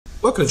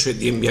Welcome to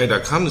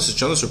TradeTheMBI.com. This is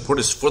John. This report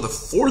is for the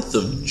 4th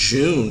of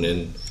June,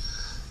 and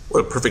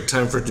what a perfect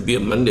time for it to be a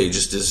Monday,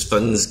 just as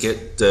funds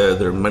get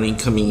their money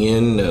coming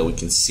in. We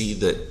can see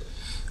that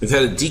we've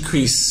had a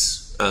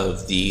decrease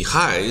of the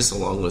highs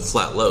along with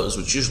flat lows,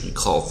 which usually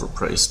call for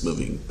price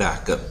moving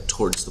back up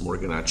towards the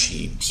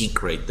Morganacci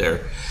peak right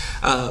there.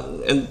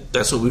 And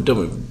that's what we've done.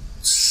 We've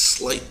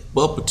slight,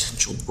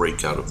 potential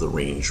breakout of the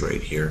range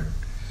right here.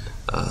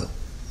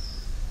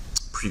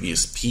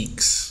 Previous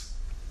peaks.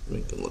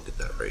 We can look at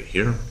that right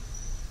here.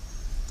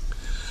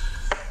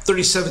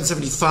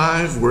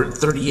 37.75. We're at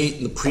 38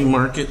 in the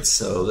pre-market,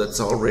 so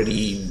that's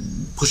already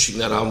pushing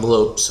that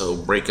envelope. So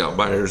breakout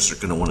buyers are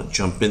going to want to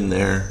jump in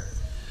there.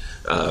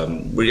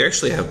 We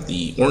actually have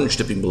the orange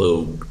dipping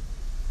below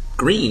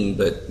green,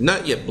 but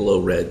not yet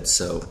below red.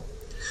 So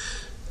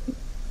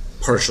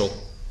partial,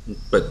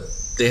 but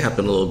they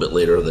happen a little bit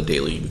later on the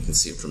daily. We can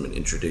see it from an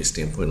intraday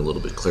standpoint a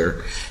little bit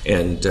clearer.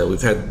 And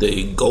we've had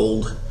the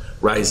gold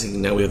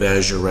rising. Now we have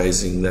Azure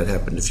rising. That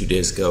happened a few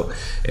days ago,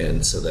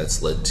 and so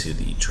that's led to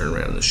the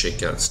turnaround and the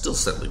shakeout. Still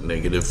slightly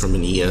negative from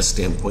an ES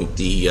standpoint.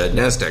 The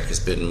NASDAQ has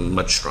been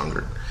much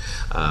stronger,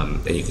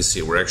 and you can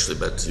see we're actually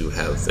about to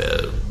have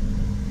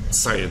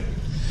cyan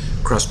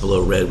cross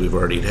below red. We've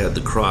already had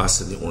the cross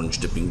and the orange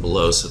dipping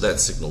below, so that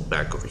signaled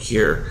back over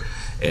here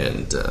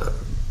and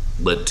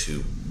led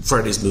to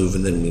Friday's move,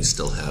 and then we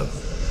still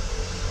have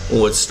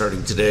what's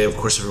starting today. Of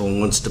course, everyone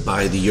wants to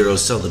buy the euro,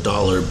 sell the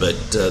dollar, but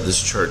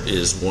this chart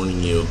is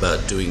warning you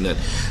about doing that.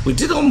 We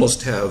did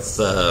almost have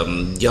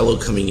yellow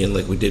coming in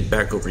like we did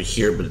back over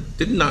here, but it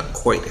did not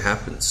quite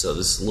happen. So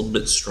this is a little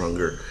bit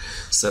stronger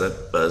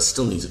setup.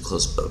 Still needs to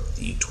close above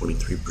the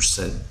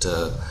 23%.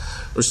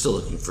 We're still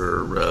looking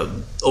for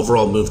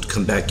overall move to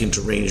come back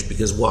into range,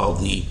 because while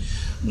the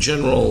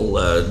general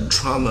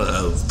trauma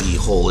of the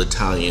whole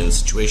Italian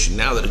situation,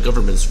 now that a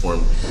government's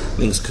formed,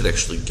 things could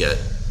actually get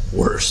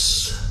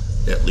worse,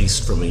 at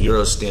least from a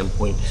euro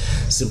standpoint,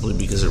 simply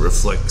because it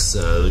reflects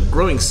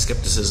growing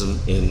skepticism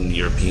in the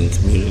European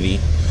community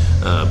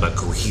about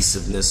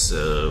cohesiveness,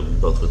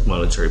 both with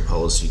monetary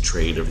policy,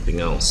 trade, everything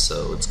else.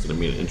 So it's going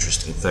to be an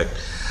interesting effect.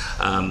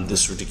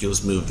 This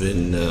ridiculous move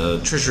in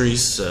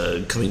treasuries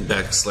coming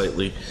back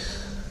slightly.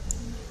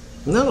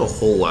 Not a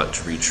whole lot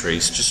to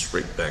retrace, just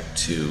right back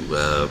to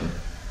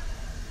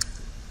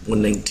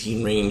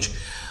 119 range.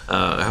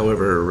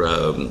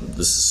 However,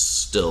 this is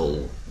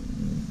still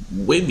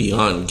way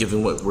beyond,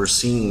 given what we're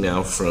seeing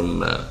now from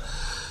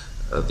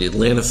the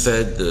Atlanta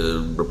Fed,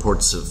 the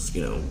reports of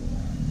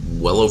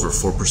well over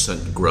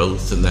 4%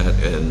 growth in that,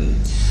 and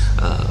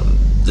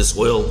this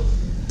oil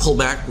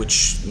pullback,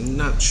 which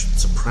not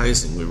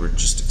surprising. We were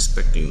just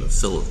expecting the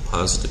fill of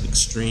positive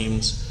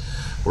extremes.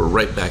 We're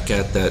right back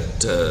at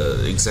that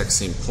exact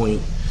same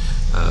point.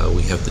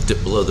 We have the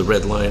dip below the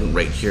red line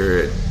right here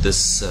at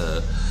this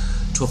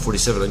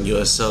 1247 on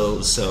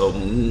USO. So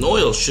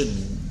oil should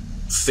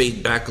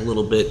fade back a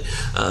little bit.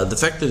 The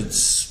fact that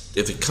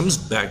if it comes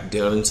back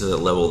down into that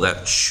level,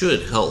 that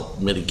should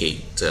help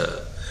mitigate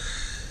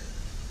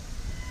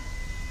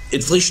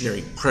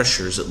inflationary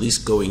pressures, at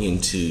least going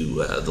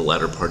into the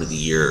latter part of the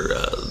year.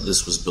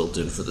 This was built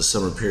in for the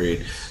summer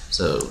period,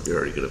 so you're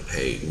already going to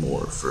pay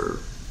more for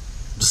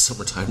the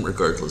summertime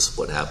regardless of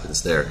what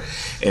happens there.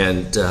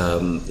 And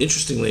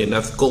interestingly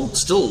enough, gold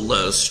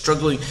still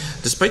struggling,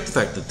 despite the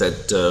fact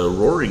that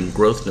roaring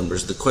growth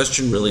numbers. The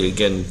question really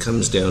again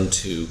comes down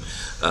to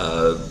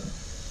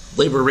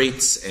labor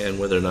rates and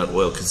whether or not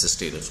oil can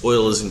sustain. If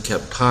oil isn't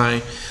kept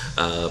high,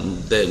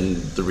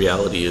 then the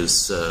reality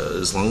is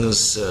as long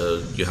as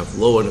you have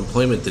low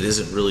unemployment that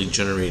isn't really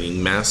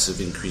generating massive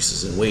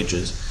increases in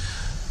wages,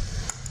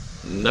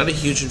 not a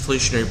huge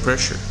inflationary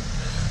pressure.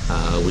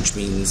 Which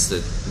means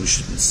that we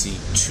shouldn't see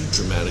too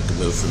dramatic a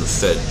move from the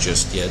Fed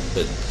just yet,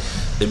 but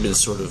they've been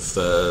sort of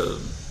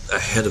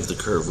ahead of the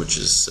curve, which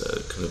is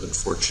kind of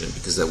unfortunate,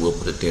 because that will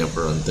put a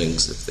damper on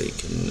things. If they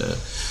can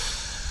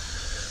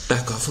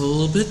back off a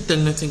little bit,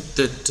 then I think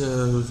that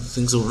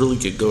things will really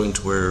get going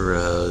to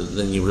where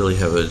then you really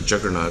have a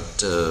juggernaut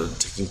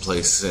taking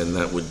place, and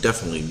that would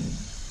definitely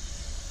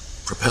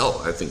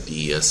propel, I think,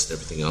 the ES and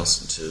everything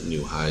else into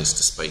new highs,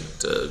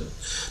 despite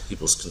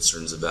people's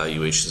concerns of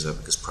valuations,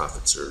 because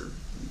profits are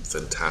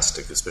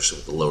fantastic, especially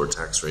with the lower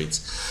tax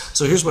rates.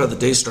 So here's where the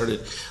day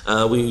started.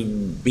 We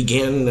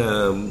began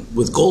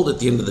with gold at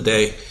the end of the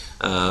day,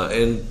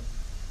 and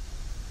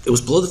it was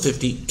below the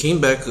 50,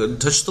 came back,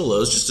 touched the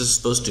lows just as it's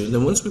supposed to, and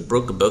then once we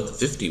broke above the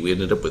 50, we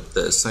ended up with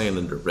cyan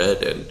under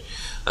red, and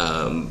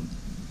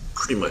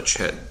pretty much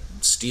had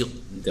steel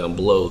down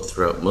below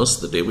throughout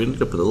most of the day. We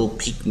ended up with a little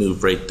peak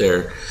move right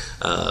there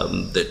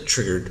that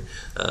triggered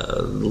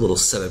a little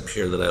setup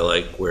here that I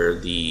like, where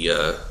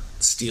the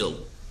steel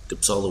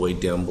dips all the way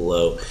down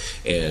below,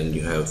 and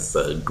you have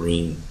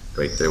green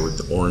right there with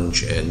the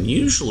orange. And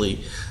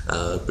usually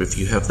if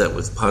you have that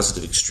with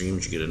positive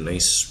extremes, you get a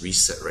nice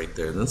reset right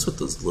there, and that's what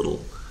those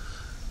little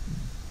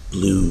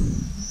blue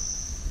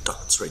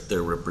dots right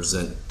there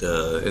represent.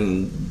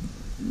 And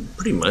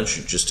pretty much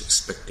you're just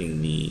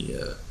expecting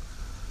the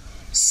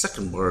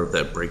second bar of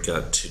that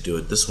breakout to do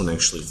it. This one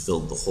actually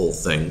filled the whole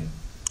thing.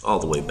 all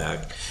the way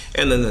back.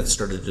 And then that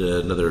started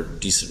another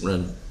decent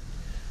run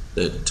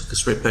that took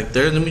us right back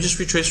there. And then we just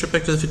retraced right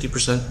back to the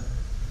 50%.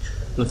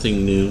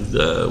 Nothing new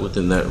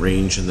within that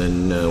range. And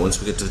then once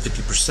we get to the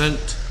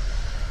 50%,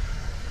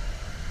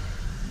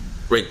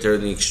 right there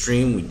in the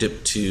extreme, we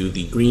dipped to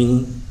the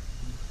green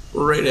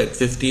right at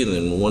 50, and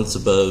then once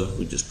above,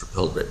 we just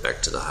propelled right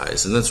back to the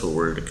highs. And that's what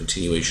we're in a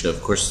continuation of.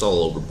 Of course, it's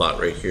all overbought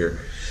right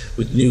here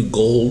with new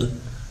gold.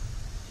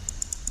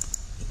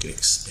 I can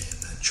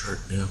expand that chart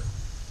now.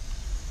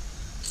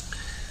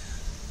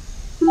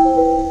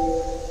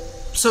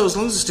 So as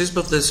long as it stays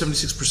above that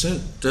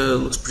 76%,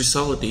 looks pretty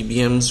solid. The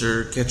ABMs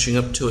are catching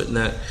up to it in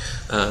that.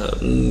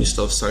 You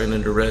still have sign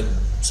under red.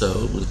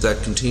 So if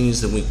that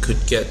continues, then we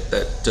could get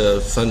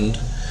that fund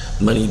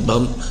money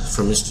bump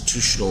from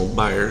institutional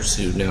buyers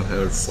who now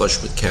have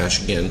flush with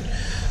cash again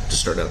to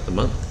start out the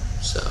month.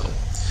 So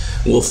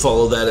we'll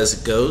follow that as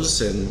it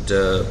goes, and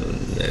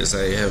as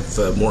I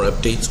have more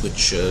updates,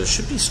 which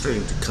should be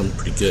starting to come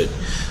pretty good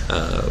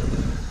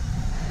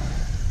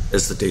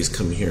as the days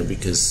come here,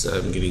 because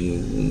I'm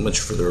getting much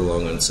further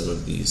along on some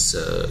of these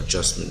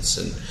adjustments,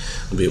 and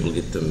I'll be able to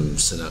get them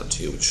sent out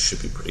to you, which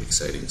should be pretty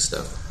exciting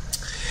stuff.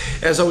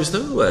 As always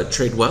though,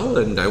 trade well,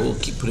 and I will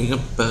keep putting up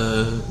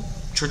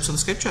charts on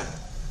the Skype chat.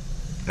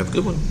 Have a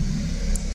good one.